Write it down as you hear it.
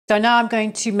So now I'm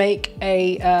going to make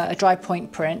a dry point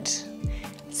print.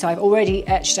 So I've already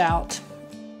etched out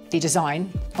the design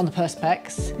on the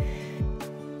Perspex.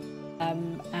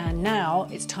 And now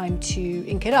it's time to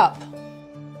ink it up.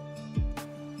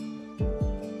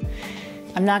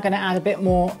 I'm now going to add a bit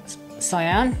more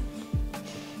cyan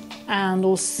and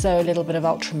also a little bit of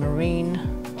ultramarine.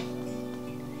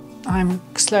 I'm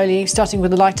slowly starting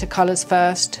with the lighter colours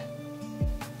first,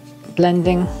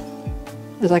 blending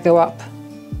as I go up.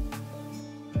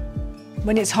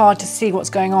 When it's hard to see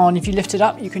what's going on, if you lift it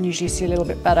up, you can usually see a little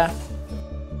bit better.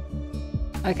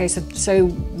 Okay, so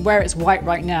where it's white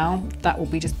right now, that will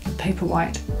be just paper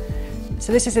white.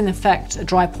 So this is in effect a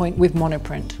dry point with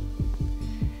monoprint.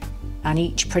 And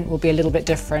each print will be a little bit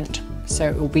different. So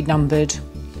it will be numbered,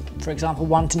 for example,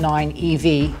 1 to 9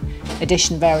 EV,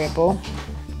 addition variable.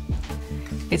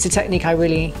 It's a technique I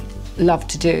really love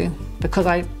to do because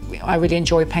I really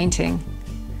enjoy painting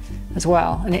as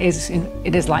well. And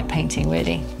it is like painting,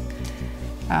 really.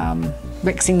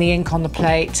 Mixing the ink on the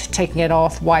plate, taking it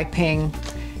off, wiping,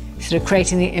 sort of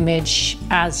creating the image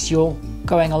as you're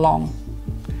going along.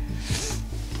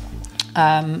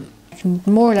 You can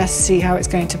more or less see how it's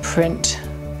going to print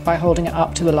by holding it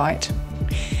up to the light.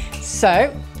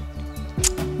 So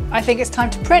I think it's time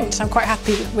to print. I'm quite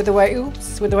happy with the way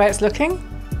it's looking.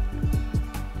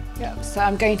 Yep, so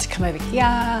I'm going to come over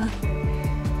here.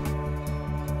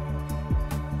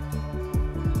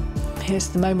 Here's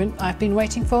the moment I've been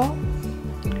waiting for.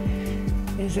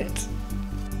 Is it?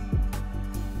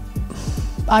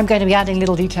 I'm going to be adding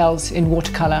little details in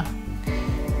watercolour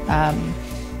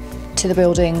to the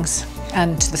buildings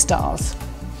and to the stars.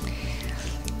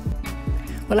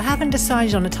 Well, I haven't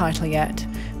decided on a title yet,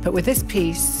 but with this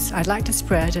piece I'd like to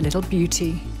spread a little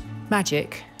beauty,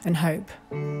 magic and hope.